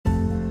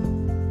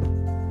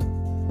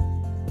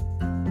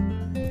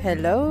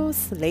Hello,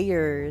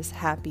 Slayers.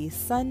 Happy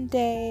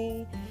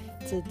Sunday.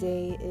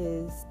 Today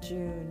is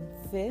June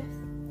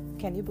 5th.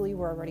 Can you believe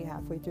we're already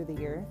halfway through the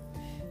year?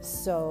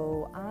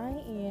 So I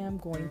am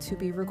going to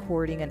be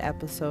recording an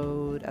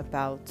episode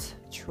about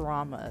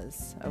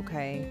traumas,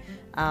 okay?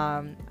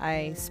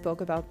 I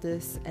spoke about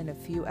this in a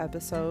few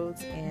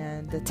episodes,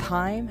 and the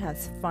time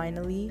has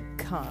finally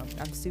come.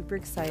 I'm super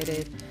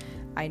excited.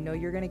 I know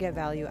you're going to get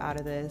value out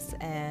of this,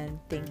 and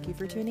thank you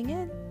for tuning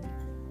in.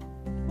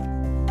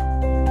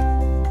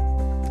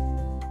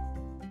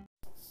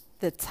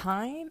 The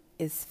time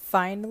is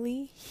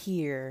finally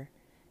here.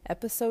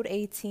 Episode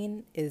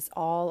 18 is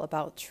all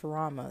about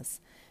traumas.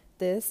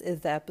 This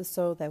is the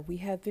episode that we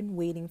have been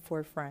waiting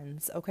for,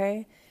 friends,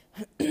 okay?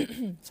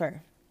 Sorry.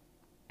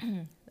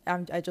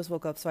 I just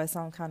woke up, so I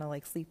sound kind of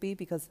like sleepy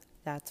because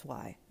that's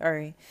why. All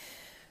right.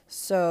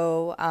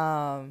 So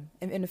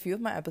in a few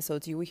of my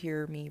episodes, you will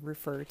hear me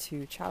refer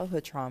to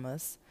childhood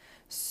traumas.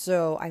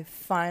 So I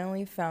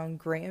finally found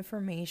great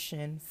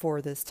information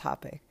for this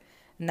topic.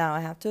 Now,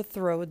 I have to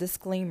throw a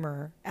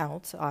disclaimer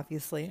out,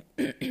 obviously.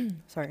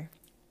 Sorry.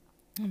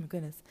 Oh, my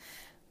goodness.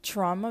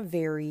 Trauma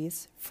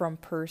varies from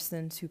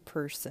person to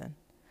person.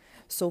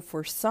 So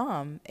for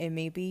some, it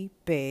may be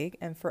big,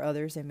 and for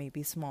others, it may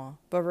be small.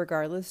 But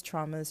regardless,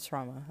 trauma is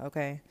trauma,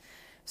 okay?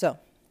 So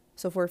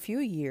for a few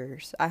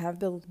years, I have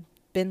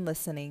been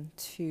listening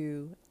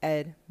to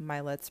Ed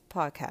Mylett's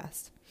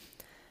podcast.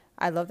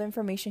 I love the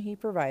information he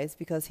provides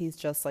because he's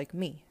just like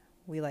me.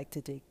 We like to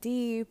dig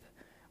deep.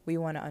 We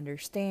want to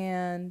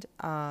understand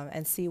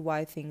and see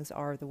why things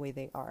are the way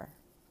they are.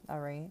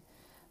 All right.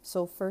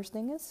 So first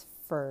thing is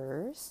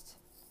first,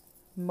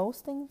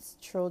 most things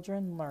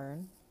children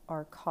learn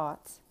are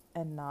caught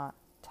and not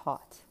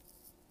taught.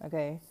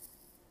 Okay.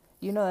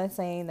 You know that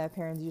saying that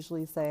parents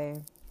usually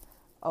say,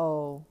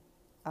 what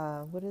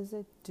is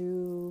it?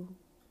 Do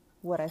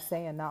what I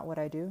say and not what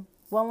I do.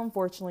 Well,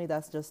 unfortunately,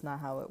 that's just not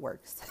how it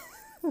works.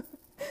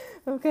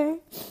 Okay.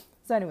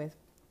 So anyways,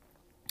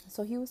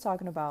 so he was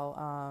talking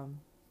about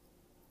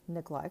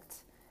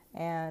neglect,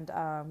 and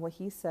what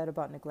he said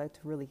about neglect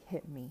really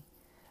hit me,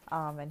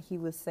 and he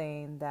was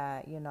saying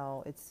that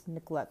it's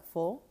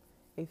neglectful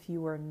if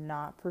you are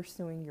not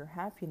pursuing your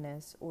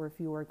happiness or if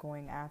you are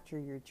going after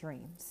your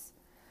dreams.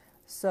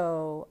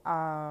 So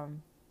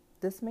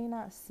this may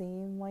not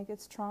seem like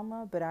it's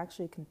trauma, but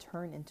actually can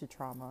turn into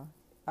trauma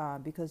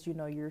because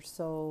you're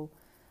so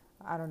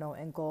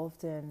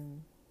engulfed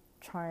in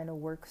trying to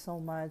work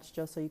so much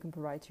just so you can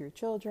provide to your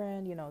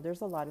children.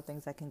 There's a lot of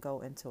things that can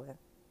go into it.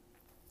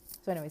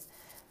 So anyways,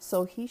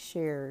 so he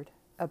shared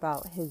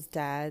about his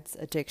dad's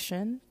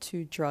addiction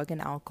to drug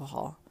and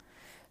alcohol.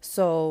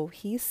 So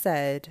he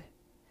said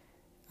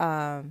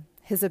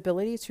his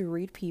ability to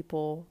read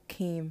people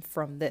came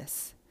from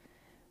this.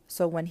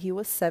 So when he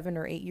was 7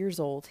 or 8 years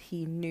old,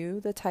 he knew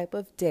the type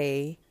of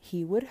day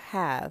he would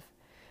have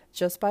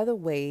just by the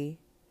way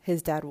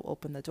his dad will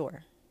open the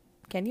door.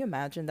 Can you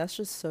imagine? That's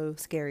just so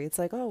scary. It's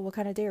like, oh, what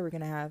kind of day are we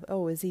going to have?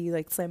 Oh, is he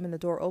like slamming the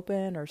door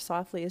open or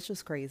softly? It's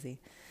just crazy.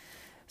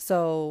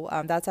 So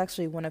that's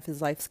actually one of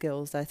his life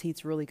skills that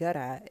he's really good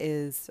at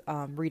is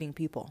reading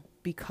people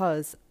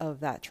because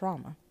of that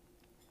trauma.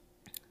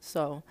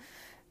 So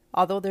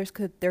although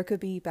there could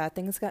be bad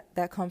things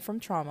that come from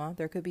trauma,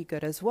 there could be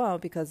good as well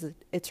because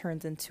it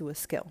turns into a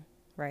skill,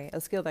 right? A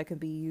skill that can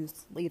be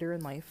used later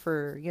in life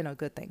for,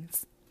 good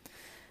things.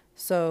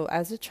 So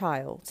as a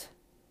child,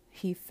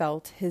 he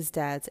felt his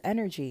dad's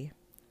energy.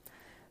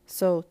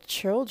 So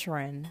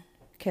children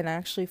can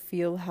actually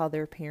feel how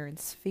their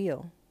parents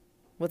feel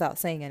without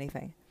saying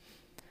anything.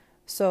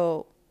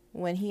 So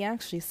when he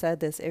actually said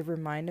this, it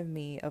reminded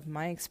me of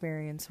my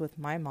experience with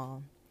my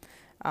mom.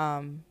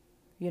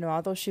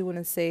 Although she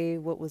wouldn't say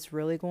what was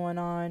really going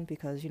on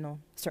because,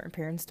 certain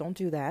parents don't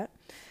do that.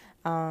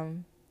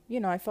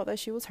 I felt that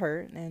she was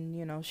hurt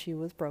and, she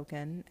was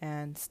broken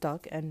and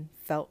stuck and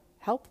felt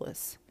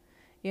helpless.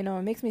 It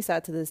makes me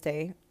sad to this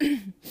day,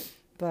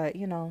 but,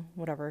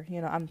 whatever,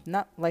 I'm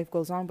not, life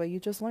goes on, but you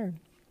just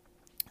learn.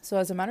 So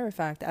as a matter of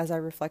fact, as I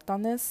reflect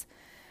on this,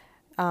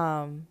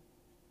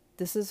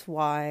 this is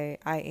why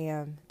I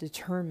am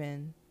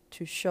determined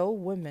to show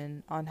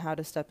women on how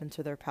to step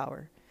into their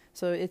power.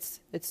 So it's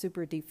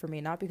super deep for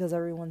me, not because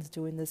everyone's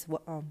doing this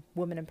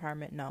women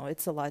empowerment. No,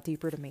 it's a lot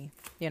deeper to me,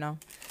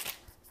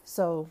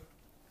 So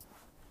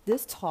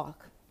this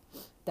talk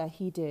that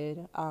he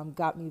did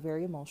got me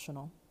very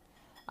emotional.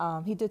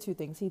 He did two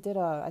things. He did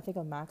I think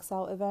a Max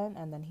Out event,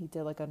 and then he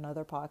did like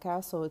another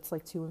podcast. So it's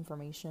like two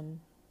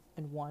information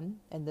in one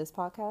in this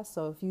podcast.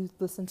 So if you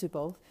listen to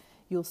both,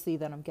 you'll see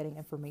that I'm getting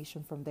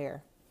information from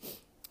there.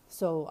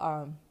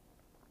 So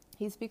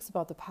he speaks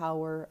about the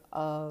power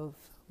of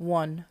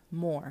one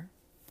more.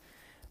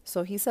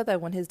 So he said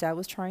that when his dad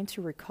was trying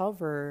to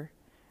recover,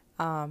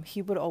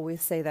 he would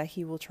always say that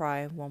he will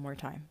try one more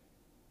time.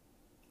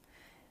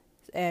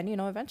 And,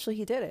 eventually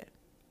he did it.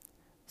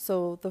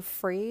 So the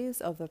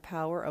phrase of the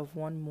power of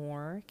one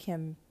more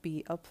can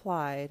be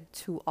applied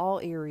to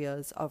all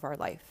areas of our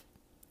life.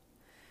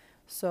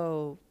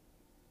 So,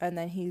 and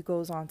then he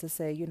goes on to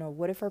say,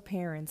 what if our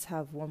parents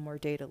have one more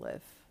day to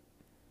live?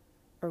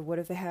 Or what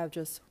if they have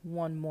just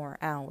one more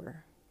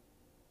hour?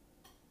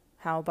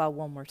 How about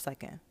one more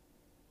second?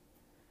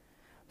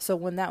 So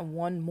when that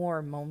one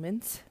more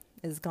moment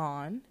is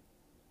gone,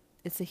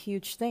 it's a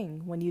huge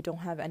thing when you don't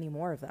have any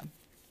more of them.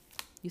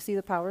 You see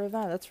the power of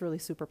that? That's really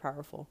super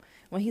powerful.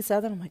 When he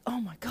said that, I'm like, oh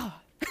my God.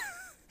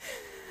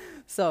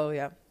 So,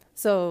 yeah.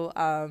 So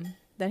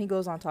then he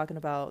goes on talking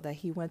about that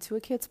he went to a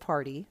kid's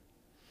party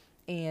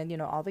and, you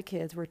know, all the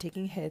kids were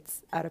taking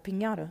hits at a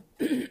piñata.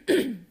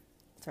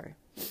 Sorry.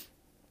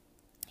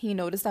 He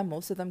noticed that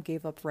most of them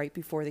gave up right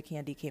before the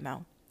candy came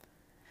out.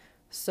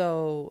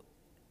 So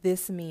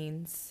this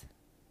means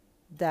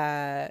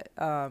that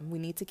we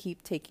need to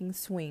keep taking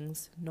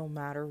swings no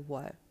matter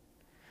what.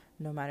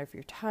 No matter if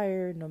you're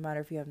tired, no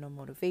matter if you have no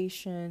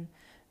motivation,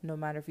 no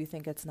matter if you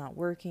think it's not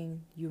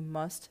working, you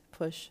must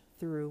push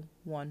through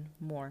one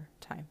more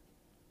time.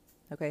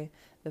 Okay?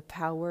 The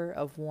power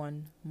of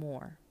one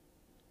more.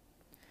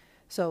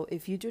 So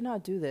if you do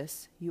not do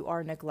this, you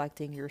are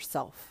neglecting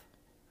yourself.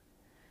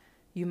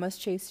 You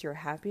must chase your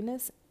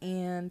happiness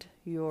and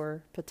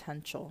your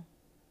potential.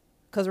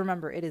 Because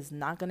remember, it is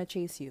not going to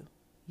chase you.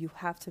 You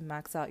have to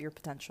max out your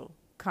potential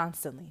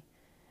constantly.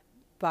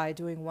 By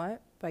doing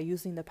what? By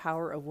using the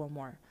power of one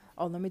more.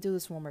 Oh, let me do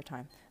this one more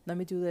time. Let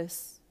me do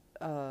this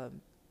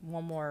one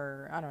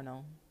more, I don't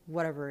know,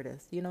 whatever it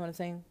is. You know what I'm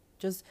saying?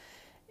 Just,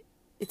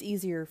 it's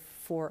easier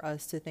for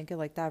us to think it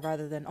like that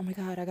rather than, oh my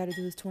God, I got to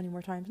do this 20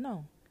 more times.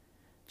 No.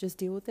 Just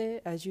deal with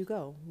it as you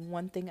go.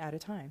 One thing at a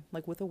time.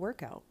 Like with a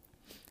workout.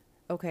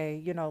 Okay,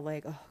 you know,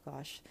 like, oh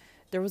gosh.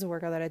 There was a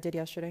workout that I did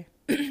yesterday.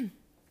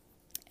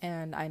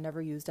 And I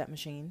never used that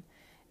machine.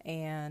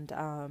 And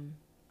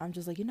I'm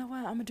just like, you know what?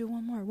 I'm going to do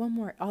one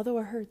more. Although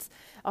it hurts,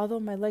 although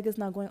my leg is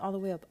not going all the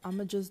way up, I'm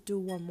going to just do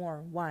one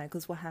more. Why?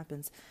 Because what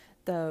happens?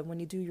 When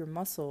you do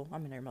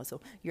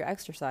your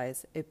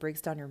exercise, it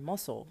breaks down your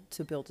muscle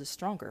to build it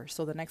stronger.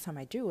 So the next time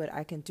I do it,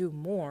 I can do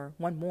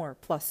one more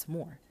plus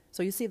more.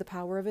 So you see the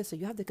power of it. So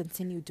you have to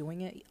continue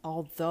doing it,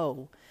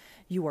 although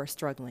you are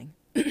struggling.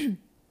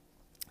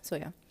 So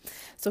yeah.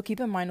 So keep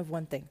in mind of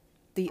one thing.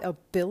 The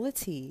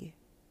ability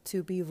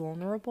to be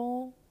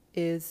vulnerable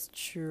is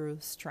true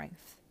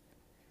strength.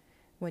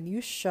 When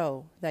you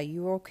show that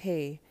you're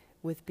okay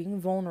with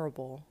being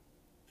vulnerable,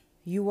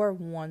 you are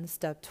one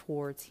step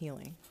towards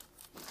healing.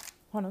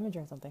 Hold on, let me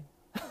drink something.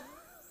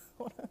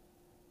 Hold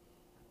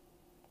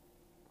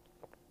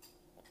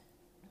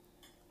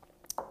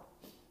on.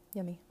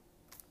 Yummy.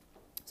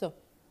 So,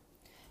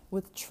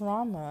 with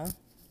trauma,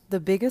 the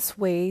biggest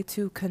way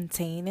to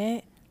contain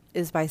it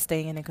is by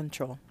staying in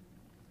control.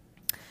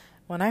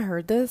 When I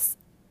heard this,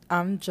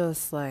 I'm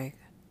just like,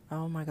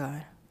 oh my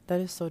God, that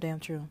is so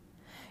damn true.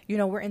 You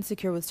know, we're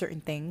insecure with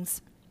certain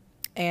things,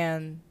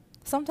 and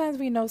sometimes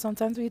we know,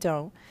 sometimes we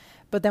don't,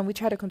 but then we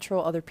try to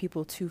control other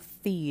people to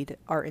feed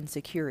our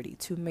insecurity,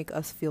 to make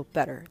us feel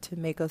better, to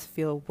make us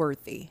feel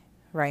worthy,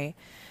 right?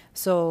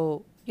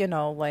 So, you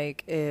know,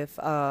 like if,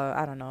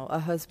 I don't know, a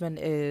husband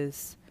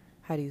is,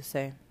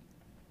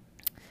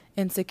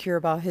 insecure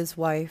about his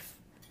wife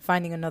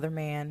finding another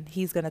man,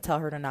 he's going to tell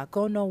her to not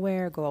go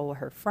nowhere, go out with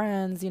her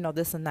friends, you know,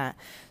 this and that.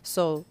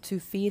 So to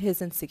feed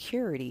his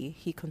insecurity,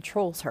 he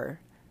controls her.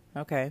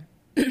 Okay.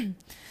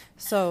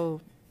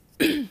 So,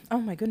 oh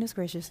my goodness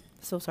gracious.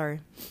 So sorry.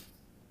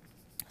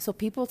 So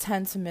people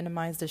tend to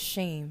minimize the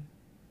shame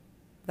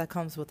that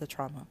comes with the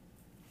trauma.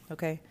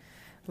 Okay.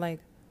 Like,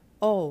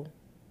 oh,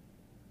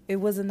 it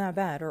wasn't that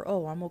bad, or,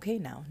 oh, I'm okay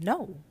now.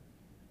 No,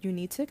 you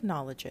need to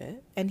acknowledge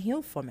it and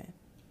heal from it.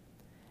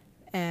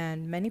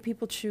 And many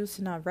people choose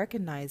to not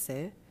recognize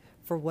it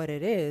for what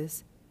it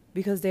is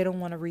because they don't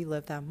want to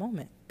relive that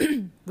moment,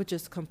 which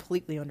is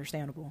completely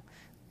understandable.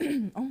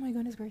 Oh my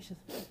goodness gracious.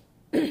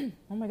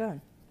 Oh my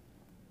God.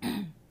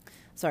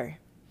 Sorry.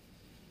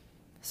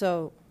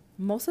 So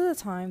most of the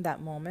time,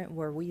 that moment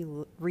where we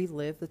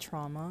relive the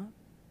trauma,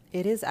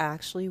 it is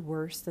actually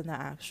worse than the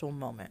actual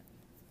moment.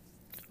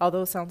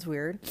 Although it sounds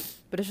weird,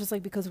 but it's just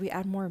like because we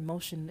add more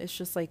emotion, it's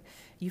just like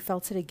you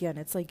felt it again.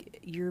 It's like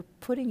you're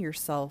putting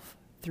yourself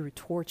through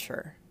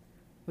torture,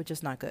 which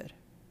is not good.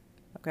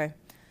 Okay.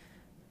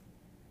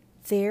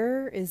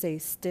 There is a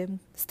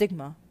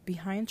stigma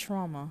behind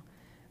trauma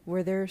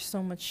where there's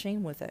so much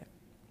shame with it.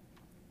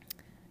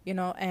 You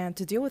know, and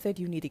to deal with it,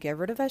 you need to get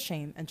rid of that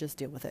shame and just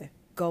deal with it.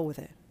 Go with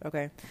it.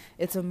 Okay.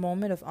 It's a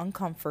moment of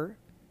uncomfort,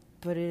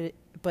 but it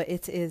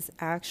is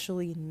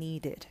actually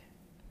needed.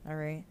 All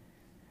right.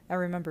 And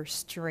remember,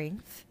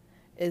 strength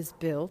is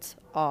built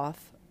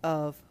off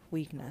of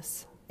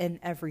weakness in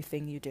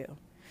everything you do.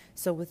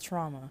 So with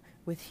trauma,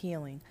 with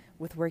healing,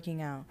 with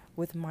working out,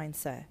 with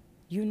mindset,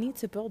 you need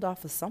to build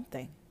off of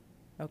something.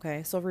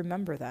 Okay, so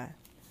remember that.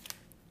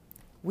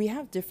 We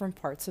have different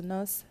parts in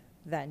us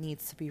that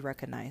needs to be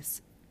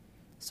recognized.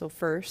 So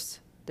first,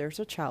 there's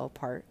a child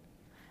part,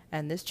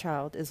 and this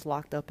child is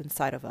locked up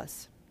inside of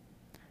us.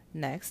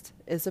 Next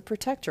is a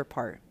protector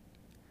part.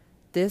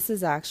 This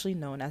is actually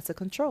known as a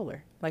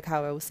controller, like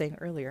how I was saying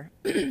earlier.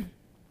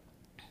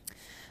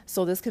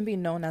 So this can be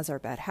known as our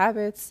bad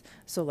habits,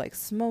 so like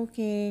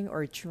smoking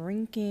or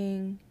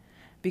drinking,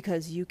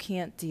 because you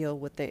can't deal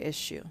with the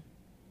issue.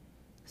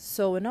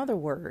 So in other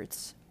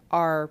words,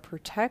 our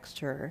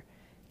protector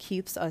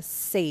keeps us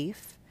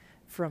safe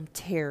from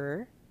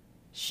terror,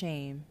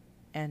 shame,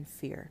 and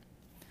fear.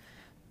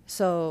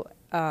 So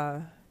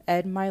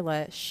Ed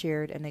Mylett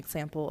shared an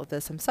example of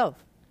this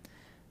himself.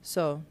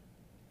 So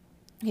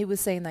he was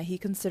saying that he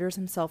considers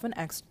himself an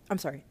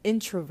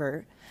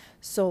introvert.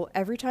 So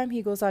every time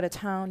he goes out of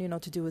town,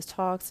 to do his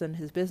talks and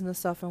his business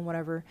stuff and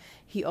whatever,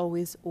 he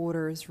always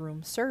orders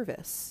room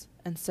service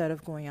instead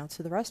of going out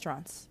to the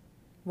restaurants.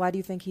 Why do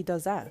you think he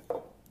does that?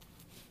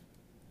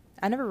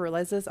 I never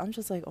realized this. I'm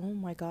just like, oh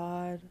my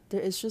God.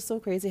 It's just so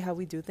crazy how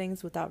we do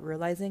things without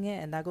realizing it.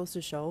 And that goes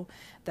to show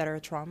that our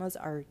traumas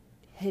are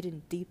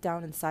hidden deep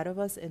down inside of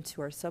us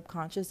into our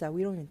subconscious that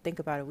we don't even think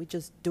about it. We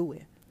just do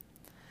it.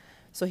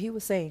 So he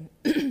was saying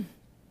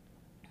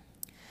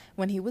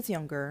when he was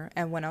younger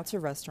and went out to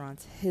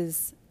restaurants,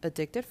 his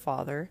addicted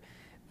father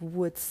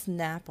would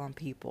snap on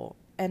people.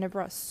 And it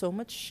brought so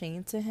much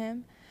shame to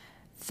him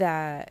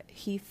that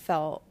he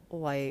felt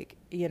like,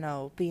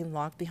 being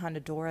locked behind a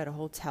door at a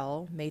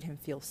hotel made him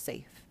feel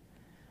safe.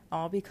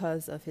 All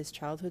because of his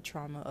childhood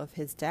trauma of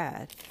his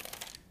dad.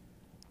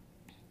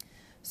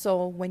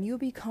 So when you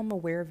become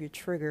aware of your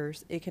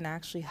triggers, it can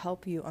actually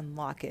help you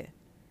unlock it.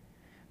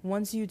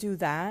 Once you do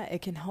that,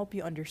 it can help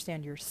you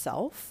understand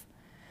yourself.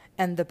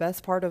 And the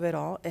best part of it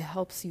all, it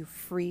helps you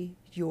free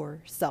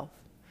yourself.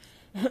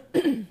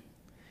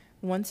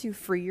 Once you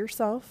free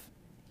yourself,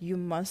 you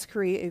must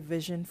create a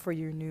vision for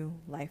your new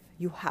life.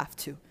 You have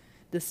to.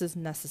 This is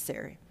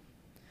necessary.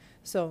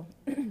 So,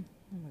 oh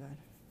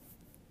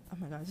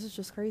my God, this is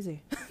just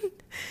crazy.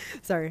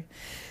 Sorry.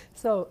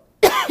 So,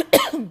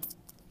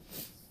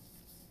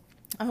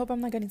 I hope I'm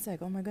not getting sick.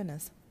 Oh my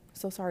goodness.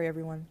 So sorry,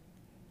 everyone.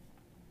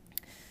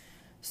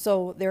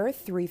 So there are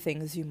 3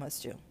 things you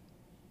must do.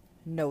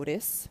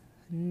 Notice,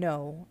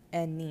 know,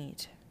 and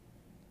need.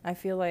 I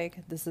feel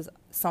like this is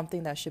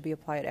something that should be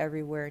applied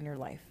everywhere in your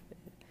life.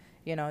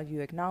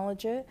 You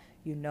acknowledge it,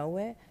 you know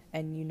it,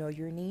 and you know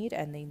your need,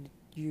 and then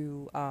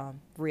you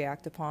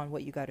react upon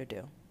what you got to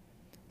do.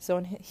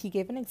 So he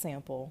gave an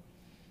example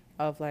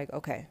of like,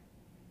 okay,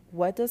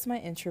 what does my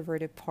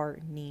introverted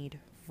part need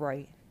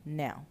right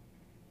now?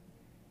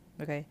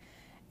 Okay.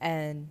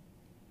 And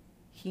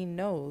he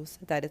knows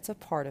that it's a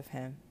part of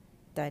him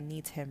that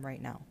needs him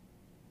right now.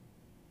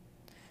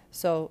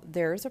 So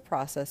there is a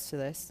process to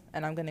this,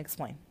 and I'm going to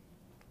explain.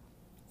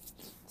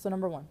 So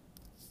number 1,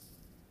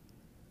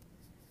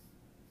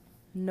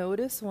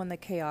 notice when the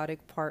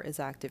chaotic part is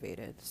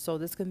activated. So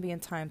this can be in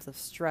times of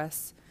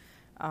stress,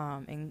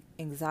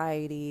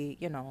 anxiety,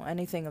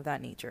 anything of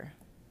that nature.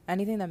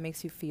 Anything that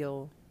makes you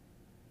feel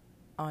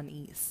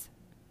unease.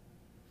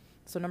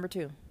 So number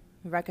 2,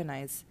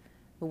 recognize,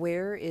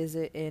 where is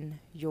it in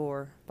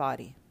your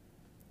body?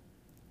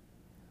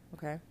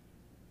 Okay.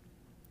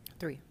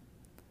 3,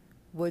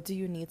 what do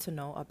you need to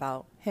know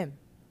about him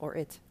or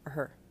it or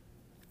her?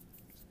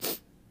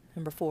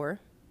 Number 4,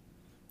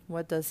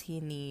 what does he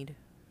need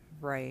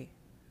right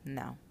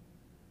now?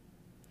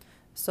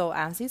 So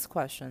ask these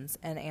questions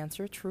and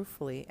answer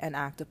truthfully and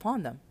act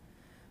upon them.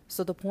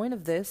 So the point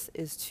of this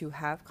is to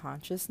have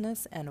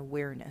consciousness and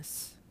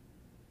awareness.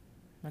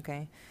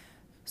 Okay?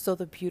 So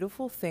the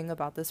beautiful thing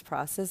about this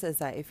process is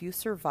that if you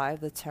survive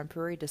the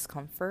temporary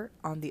discomfort,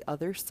 on the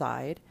other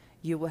side,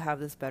 you will have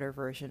this better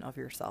version of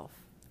yourself.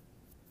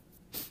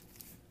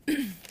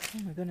 Oh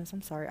my goodness,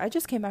 I'm sorry. I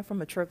just came back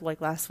from a trip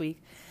like last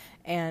week,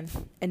 and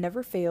it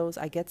never fails.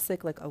 I get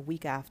sick like a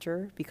week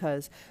after,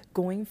 because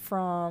going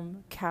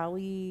from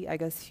Cali, I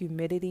guess,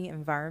 humidity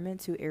environment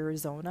to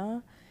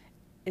Arizona,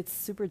 it's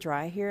super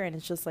dry here, and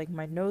it's just like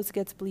my nose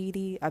gets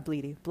bloody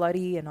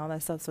and all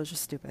that stuff. So it's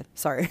just stupid.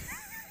 Sorry.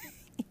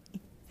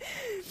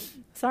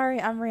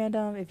 Sorry, I'm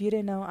random. If you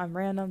didn't know, I'm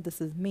random.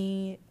 This is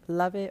me.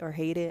 Love it or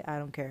hate it, I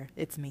don't care.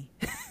 It's me.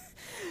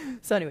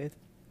 So anyways,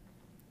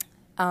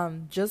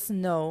 just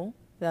know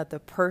that the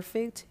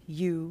perfect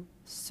you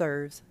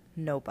serves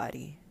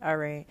nobody. All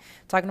right.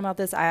 Talking about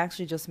this, I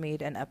actually just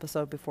made an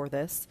episode before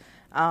this.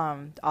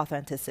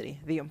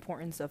 Authenticity, the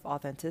importance of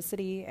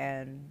authenticity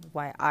and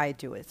why I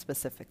do it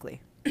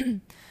specifically.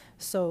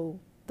 So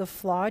the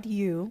flawed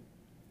you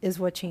is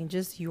what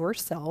changes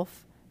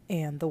yourself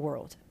and the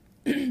world.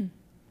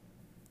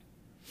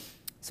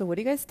 So what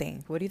do you guys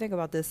think? What do you think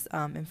about this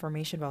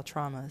information about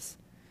traumas?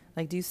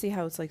 Like, do you see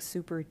how it's like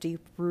super deep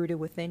rooted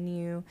within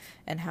you,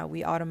 and how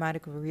we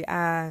automatically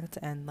react,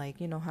 and like,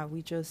 how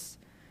we just,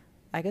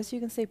 I guess you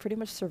can say, pretty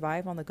much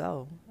survive on the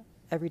go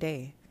every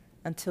day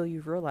until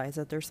you realize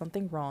that there's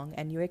something wrong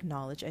and you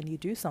acknowledge and you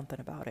do something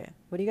about it.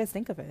 What do you guys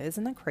think of it?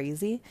 Isn't that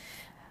crazy?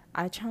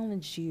 I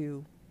challenge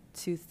you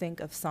to think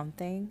of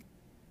something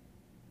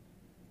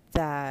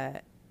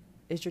that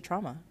is your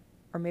trauma,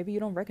 or maybe you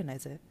don't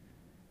recognize it.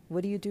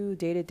 What do you do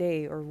day to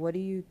day, or what do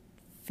you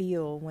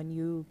feel when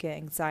you get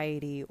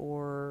anxiety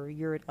or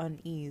you're at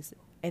unease?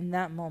 In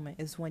that moment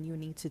is when you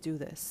need to do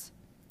this.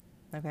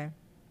 Okay?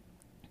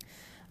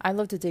 I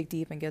love to dig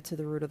deep and get to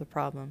the root of the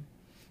problem.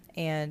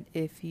 And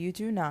if you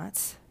do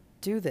not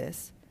do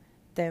this,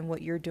 then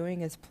what you're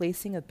doing is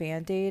placing a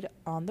Band-Aid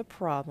on the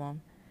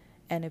problem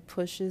and it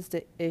pushes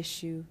the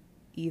issue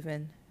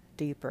even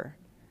deeper.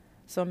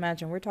 So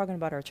imagine we're talking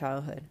about our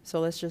childhood.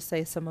 So let's just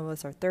say some of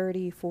us are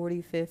 30,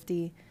 40,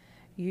 50.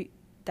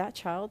 That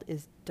child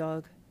is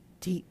dug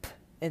deep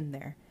in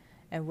there.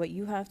 And what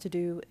you have to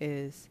do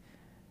is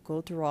go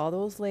through all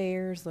those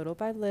layers little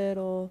by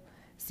little,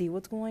 see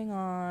what's going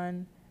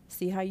on,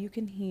 see how you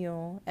can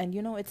heal. And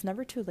it's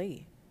never too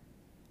late.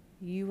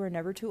 You are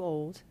never too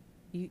old.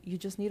 You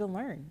just need to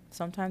learn.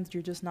 Sometimes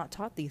you're just not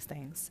taught these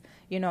things.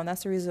 And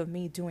that's the reason of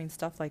me doing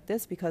stuff like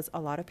this, because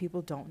a lot of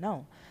people don't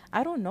know.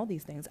 I don't know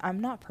these things. I'm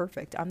not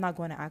perfect. I'm not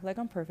going to act like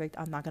I'm perfect.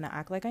 I'm not going to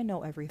act like I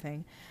know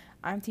everything.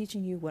 I'm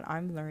teaching you what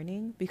I'm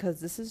learning, because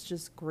this is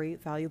just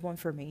great, valuable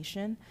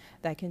information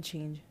that can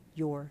change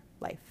your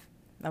life.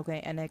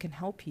 Okay? And it can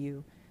help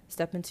you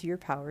step into your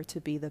power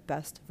to be the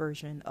best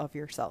version of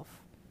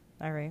yourself.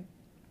 All right?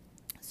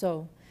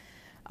 So,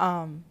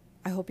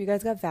 I hope you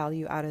guys got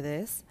value out of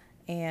this.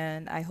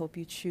 And I hope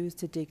you choose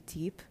to dig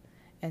deep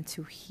and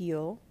to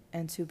heal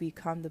and to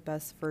become the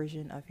best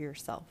version of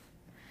yourself.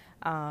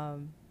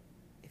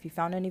 If you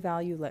found any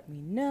value, let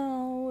me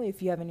know.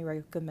 If you have any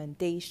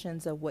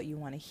recommendations of what you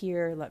want to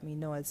hear, let me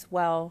know as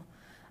well.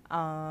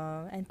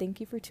 And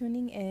thank you for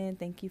tuning in.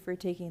 Thank you for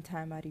taking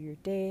time out of your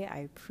day. I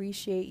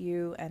appreciate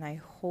you, and I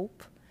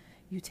hope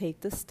you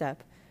take the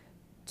step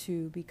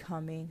to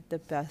becoming the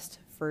best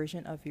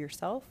version of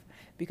yourself,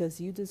 because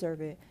you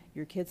deserve it.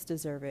 Your kids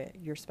deserve it.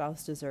 Your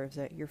spouse deserves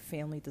it. Your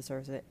family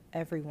deserves it.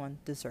 Everyone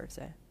deserves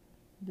it.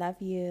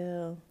 Love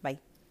you. Bye.